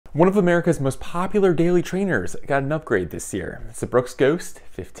One of America's most popular daily trainers got an upgrade this year. It's the Brooks Ghost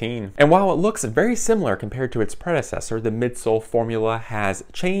 15. And while it looks very similar compared to its predecessor, the midsole formula has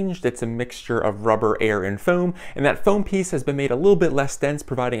changed. It's a mixture of rubber, air, and foam, and that foam piece has been made a little bit less dense,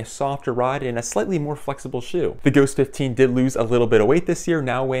 providing a softer ride and a slightly more flexible shoe. The Ghost 15 did lose a little bit of weight this year,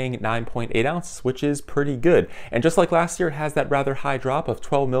 now weighing 9.8 ounces, which is pretty good. And just like last year, it has that rather high drop of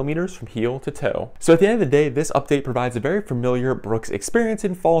 12 millimeters from heel to toe. So at the end of the day, this update provides a very familiar Brooks experience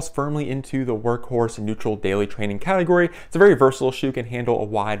and falls firmly into the workhorse neutral daily training category. It's a very versatile shoe, can handle a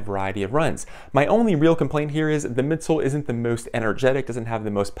wide variety of runs. My only real complaint here is the midsole isn't the most energetic, doesn't have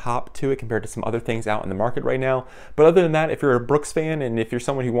the most pop to it compared to some other things out in the market right now. But other than that, if you're a Brooks fan and if you're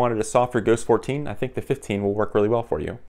someone who wanted a softer Ghost 14, I think the 15 will work really well for you.